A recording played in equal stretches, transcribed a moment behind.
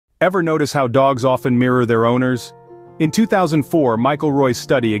Ever notice how dogs often mirror their owners? In 2004, Michael Roy's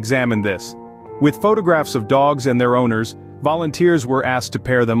study examined this. With photographs of dogs and their owners, volunteers were asked to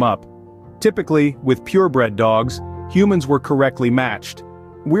pair them up. Typically, with purebred dogs, humans were correctly matched.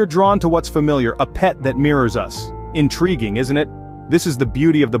 We're drawn to what's familiar, a pet that mirrors us. Intriguing, isn't it? This is the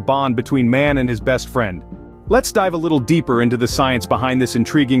beauty of the bond between man and his best friend. Let's dive a little deeper into the science behind this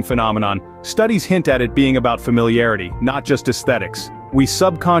intriguing phenomenon. Studies hint at it being about familiarity, not just aesthetics. We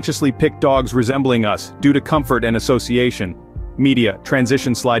subconsciously pick dogs resembling us, due to comfort and association. Media,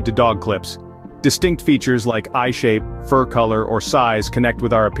 transition slide to dog clips. Distinct features like eye shape, fur color, or size connect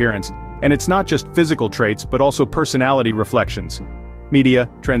with our appearance, and it's not just physical traits but also personality reflections. Media,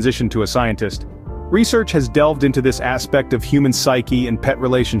 transition to a scientist. Research has delved into this aspect of human psyche and pet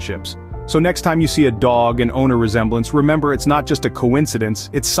relationships. So next time you see a dog and owner resemblance, remember it's not just a coincidence,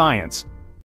 it's science.